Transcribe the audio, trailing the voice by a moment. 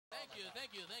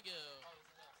thank you, thank you.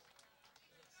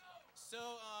 So,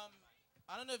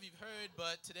 I don't know if you've heard,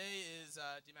 but today is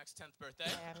DMaC's 10th birthday.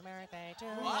 Happy birthday to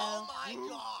you. Oh my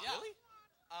God! Yeah. Really?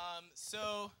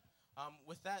 So,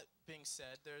 with that being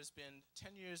said, there's been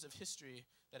 10 years of history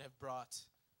that have brought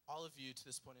all of you to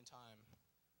this point in time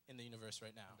in the universe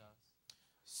right now.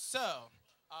 So,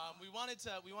 we wanted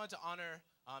to honor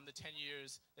the 10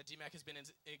 years that DMaC has been in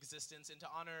existence, and to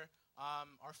honor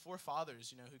our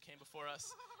forefathers, who came before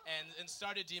us and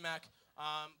started DMaC.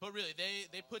 But really,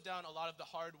 they put down a lot of the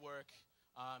hard work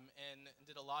and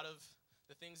did a lot of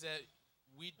the things that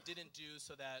we didn't do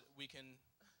so that we can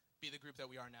be the group that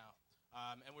we are now.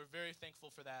 And we're very thankful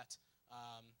for that.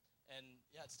 And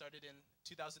yeah, it started in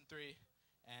 2003,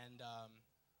 and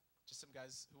just some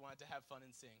guys who wanted to have fun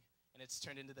and sing. And it's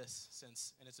turned into this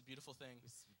since, and it's a beautiful thing.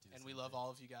 And we love all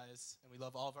of you guys, and we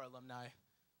love all of our alumni.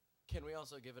 Can we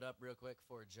also give it up real quick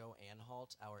for Joe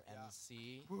Anhalt, our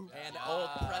MC and old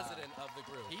president of the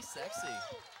group? He's sexy.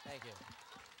 Thank you.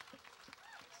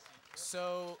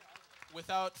 So,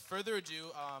 without further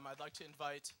ado, I'd like to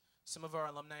invite some of our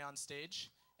alumni on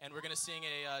stage, and we're going to sing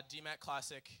a DMaC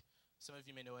classic. Some of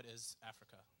you may know it as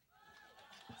Africa.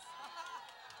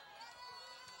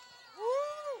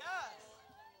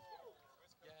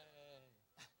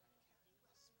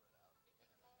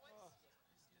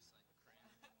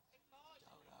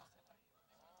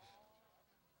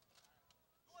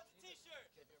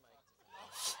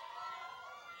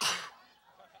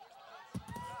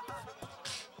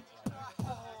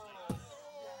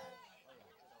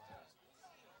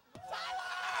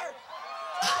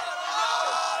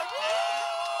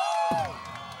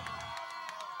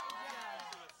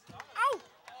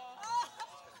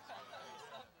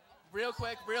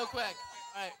 Real quick.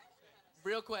 All right,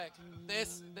 real quick.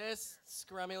 This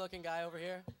scrummy-looking guy over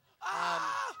here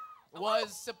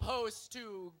was supposed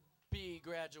to be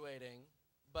graduating,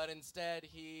 but instead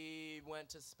he went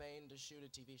to Spain to shoot a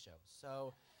TV show.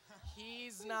 So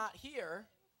he's not here,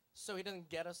 so he doesn't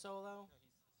get a solo.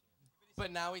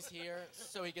 But now he's here,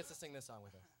 so he gets to sing this song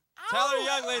with us. Tyler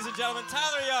Young, ladies and gentlemen,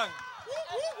 Tyler Young.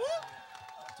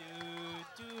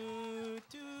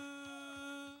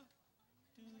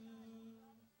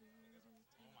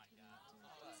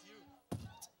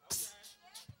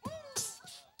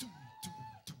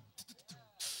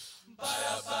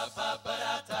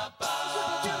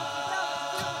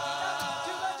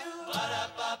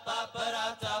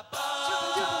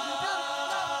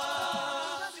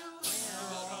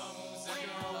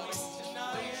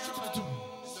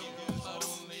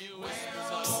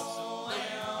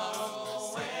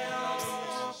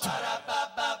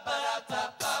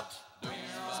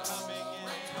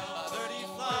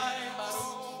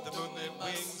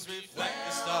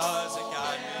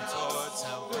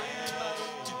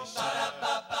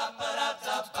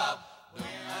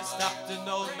 An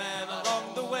old man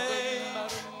along the way,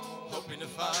 hoping to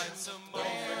find some more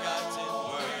forgotten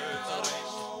words.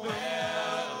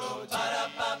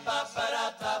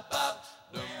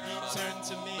 He turned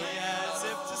to me as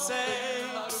if to say,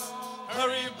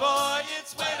 hurry boy,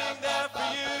 it's waiting there for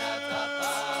you.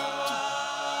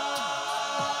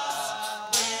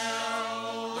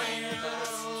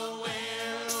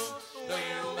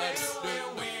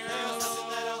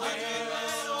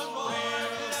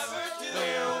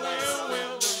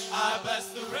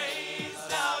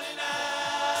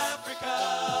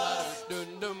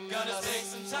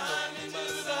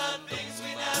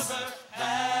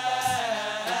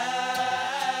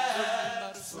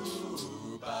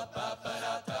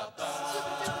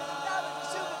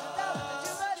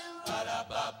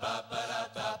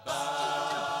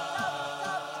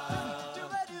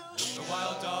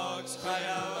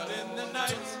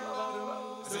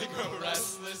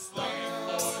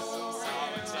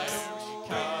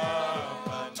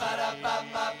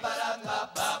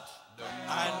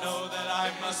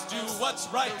 Do what's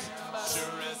right,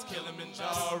 sure as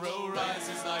Kilimanjaro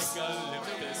rises like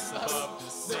Olympus above the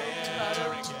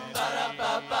Serengeti.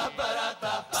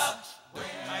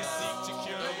 I seek to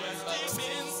cure what's deep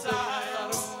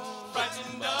inside,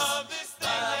 frightened of this thing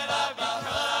that I've become.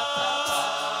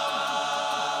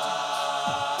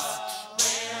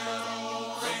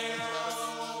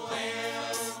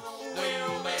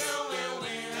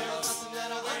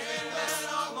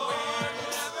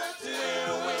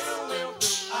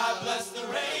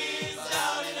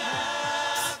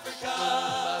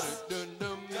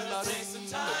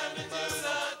 Time to do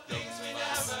the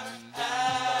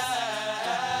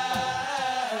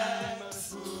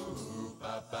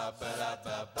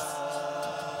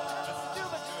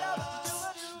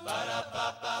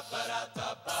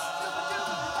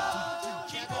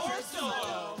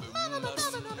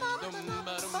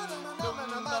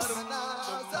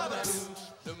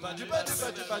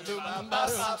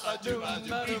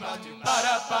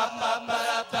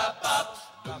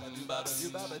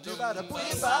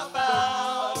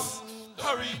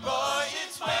Hurry, boy,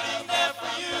 it's waiting there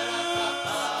for you.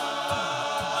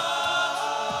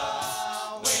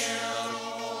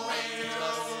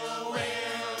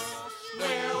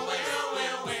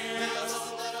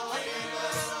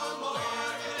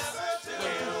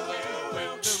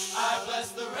 I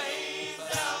bless the rains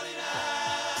down in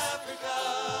Africa.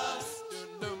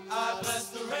 I bless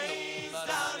the rains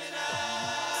down in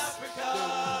Africa.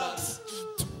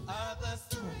 I bless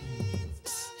the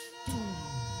rains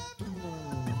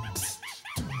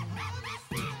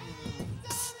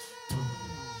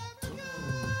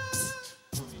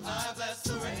I bless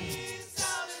the rains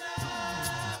down in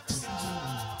Africa.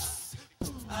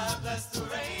 I bless the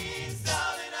rains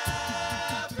down in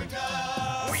Africa.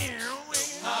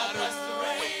 I bless the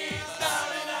rains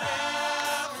down in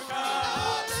Africa.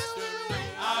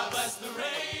 I bless the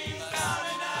rains down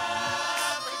in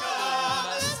Africa.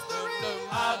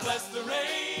 I bless the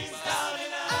rains down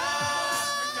in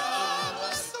Africa.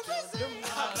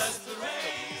 I bless the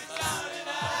rains down in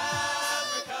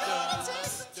Africa.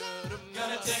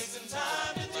 Gonna take some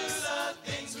time to do the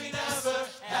things we never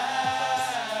had.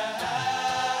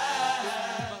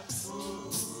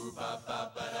 Ooh, ba ba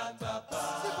ba da ba ba.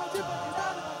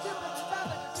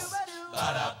 Ba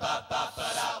da ba ba ba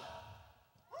da.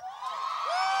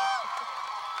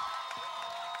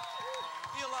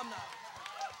 The alumni.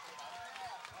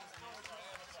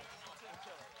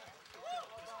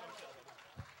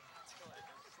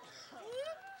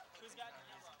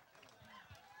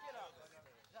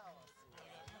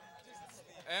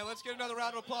 And let's get another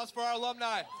round of applause for our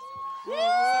alumni. Hey,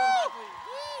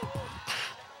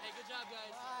 good job,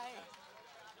 guys.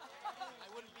 I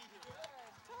wouldn't be here.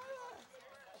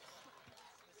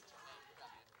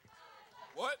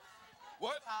 What?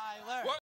 What? Tyler. What?